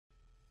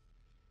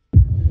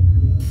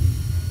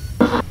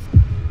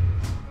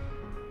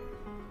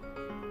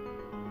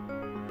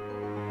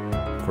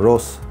for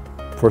us,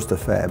 1st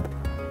of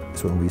Feb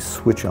is when we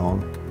switch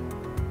on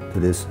to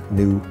this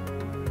new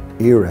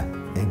era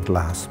in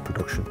glass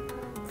production,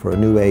 for a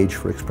new age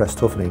for Express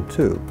Toughening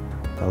too.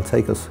 That'll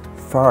take us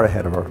far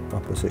ahead of our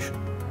position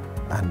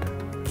and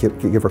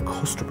give our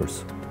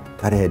customers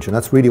that edge. And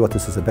that's really what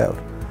this is about,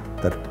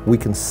 that we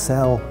can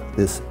sell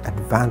this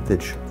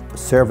advantage,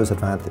 service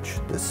advantage,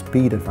 the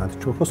speed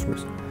advantage to our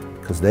customers,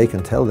 because they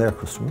can tell their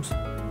customers,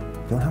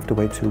 you don't have to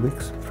wait 2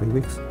 weeks, 3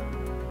 weeks.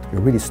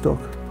 You're really stuck.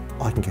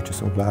 I can get you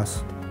some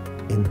glass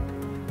in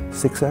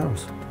 6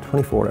 hours,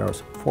 24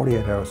 hours,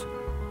 48 hours.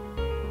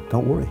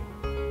 Don't worry.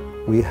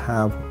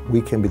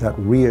 We can be that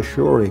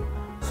reassuring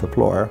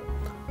supplier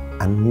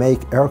and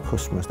make our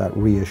customers that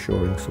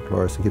reassuring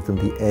suppliers to give them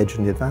the edge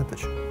and the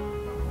advantage.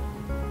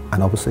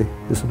 And obviously,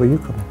 this is where you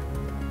come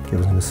in. Give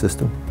us a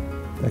system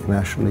that can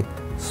actually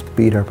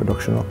speed our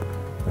production up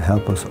and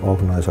help us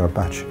organise our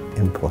batch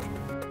input.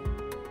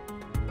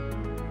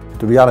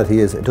 The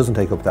reality is it doesn't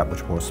take up that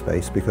much more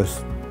space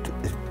because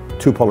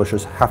 2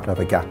 polishers have to have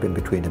a gap in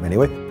between them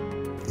anyway.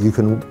 You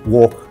can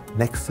walk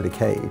next to the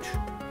cage,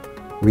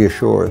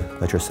 reassured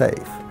that you're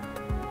safe.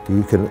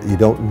 You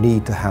don't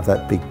need to have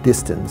that big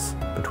distance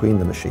between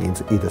the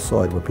machines either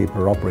side where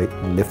people are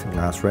operating, lifting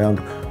glass around,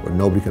 where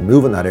nobody can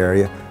move in that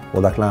area.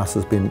 Well, that glass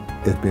has been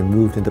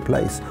moved into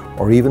place,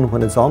 or even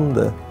when it's on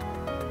the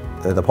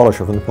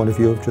polisher from the point of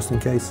view of just in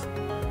case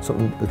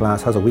the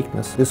glass has a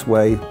weakness. This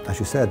way, as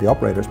you said, the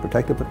operator is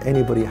protected, but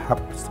anybody who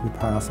happens to be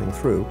passing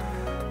through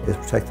is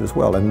protected as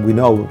well. And we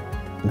know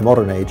in the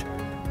modern age,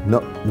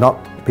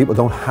 people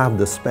don't have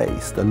the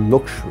space, the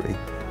luxury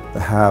to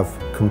have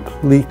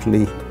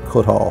completely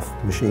cut off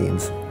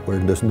machines where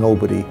there's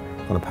nobody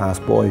going to pass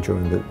by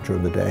during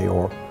the day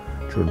or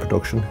during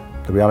production.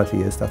 The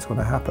reality is that's going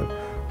to happen.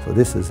 So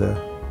this is a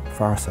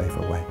far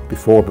safer way.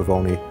 Before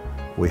Bavoni,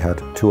 we had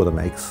 2 other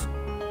makes.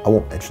 I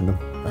won't mention them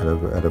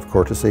out of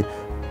courtesy,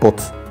 but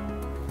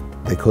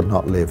they could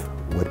not live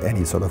with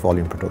any sort of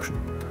volume production.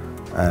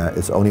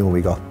 It's only when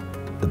we got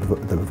the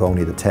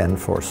Bavoni, the 10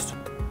 first,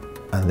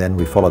 and then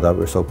we followed that.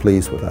 We're so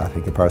pleased with that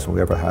in comparison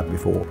we ever had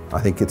before. I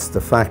think it's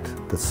the fact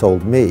that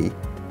sold me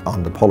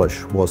on the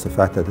polish was the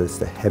fact that it's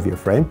the heavier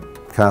frame,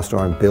 cast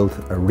iron built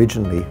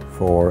originally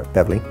for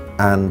beveling,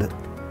 and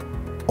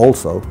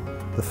also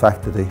the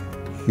fact that the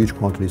huge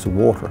quantities of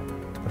water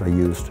that are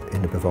used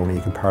in the Bavoni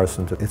in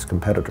comparison to its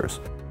competitors.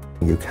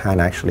 You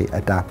can actually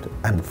adapt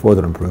and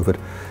further improve it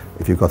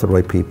if you've got the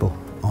right people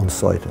on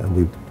site, and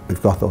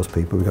we've got those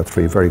people. We've got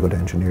 3 very good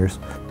engineers.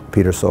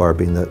 Peter Sawyer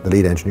being the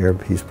lead engineer,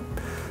 he's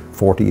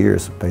 40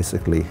 years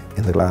basically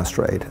in the glass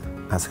trade.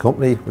 As a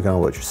company, we're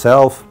going with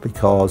yourself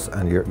because,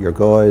 and your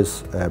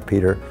guys,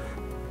 Peter,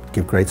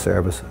 give great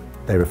service.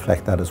 They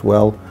reflect that as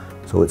well.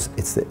 So it's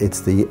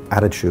the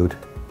attitude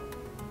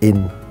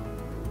in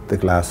the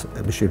glass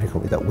machinery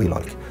company that we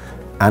like.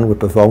 And with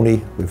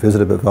Bavoni, we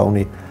visited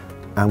Bavoni,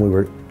 and we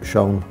were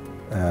shown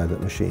the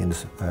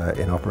machines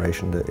in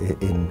operation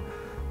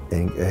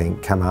in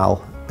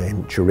Kamal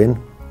in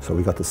Turin. So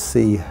we got to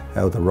see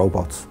how the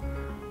robots,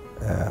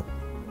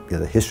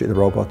 the history of the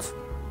robots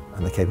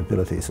and the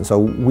capabilities. And so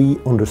we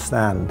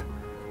understand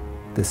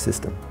this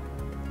system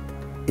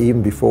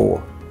even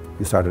before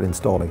we started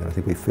installing it. I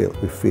think we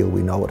feel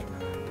we know it.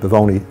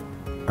 Bavoni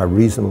are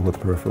reasonable with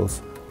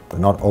peripherals. They're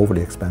not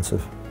overly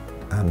expensive,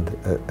 and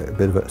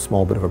a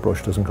small bit of a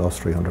brush doesn't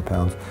cost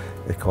 £300.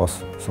 It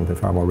costs something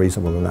far more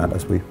reasonable than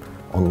that,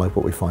 unlike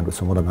what we find with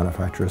some other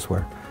manufacturers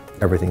where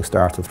everything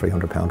starts at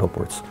 £300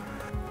 upwards.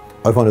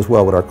 I find as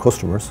well with our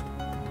customers,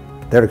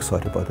 they're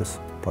excited by this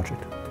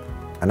project.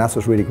 And that's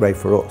what's really great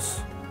for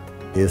us,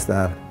 is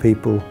that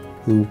people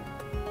who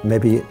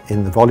maybe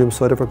in the volume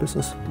side of our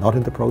business, not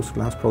in the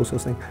glass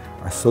processing,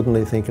 are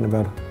suddenly thinking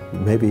about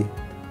maybe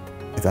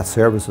if that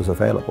service is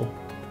available,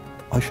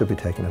 I should be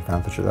taking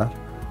advantage of that,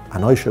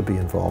 and I should be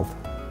involved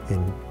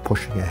in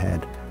pushing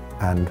ahead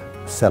and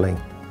selling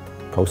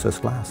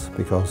processed glass,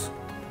 because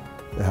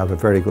they have a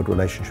very good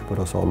relationship with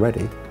us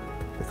already.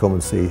 They come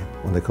and see,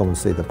 when they come and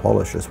see the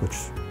polishers, which,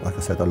 like I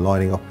said, they're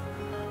lining up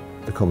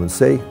to come and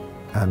see,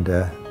 and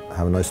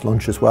have a nice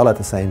lunch as well at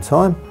the same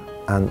time,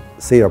 and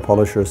see our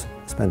polishers,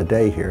 spend a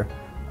day here,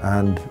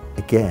 and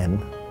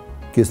again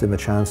gives them a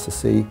chance to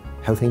see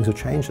how things have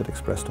changed at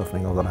Express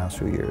Toughening over the last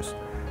few years,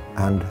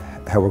 and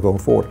how we're going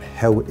forward,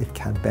 how it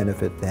can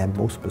benefit them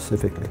most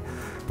specifically.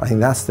 I think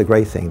that's the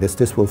great thing.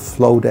 This will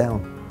flow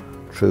down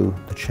through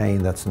the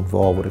chain that's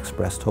involved with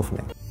Express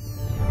Toughening.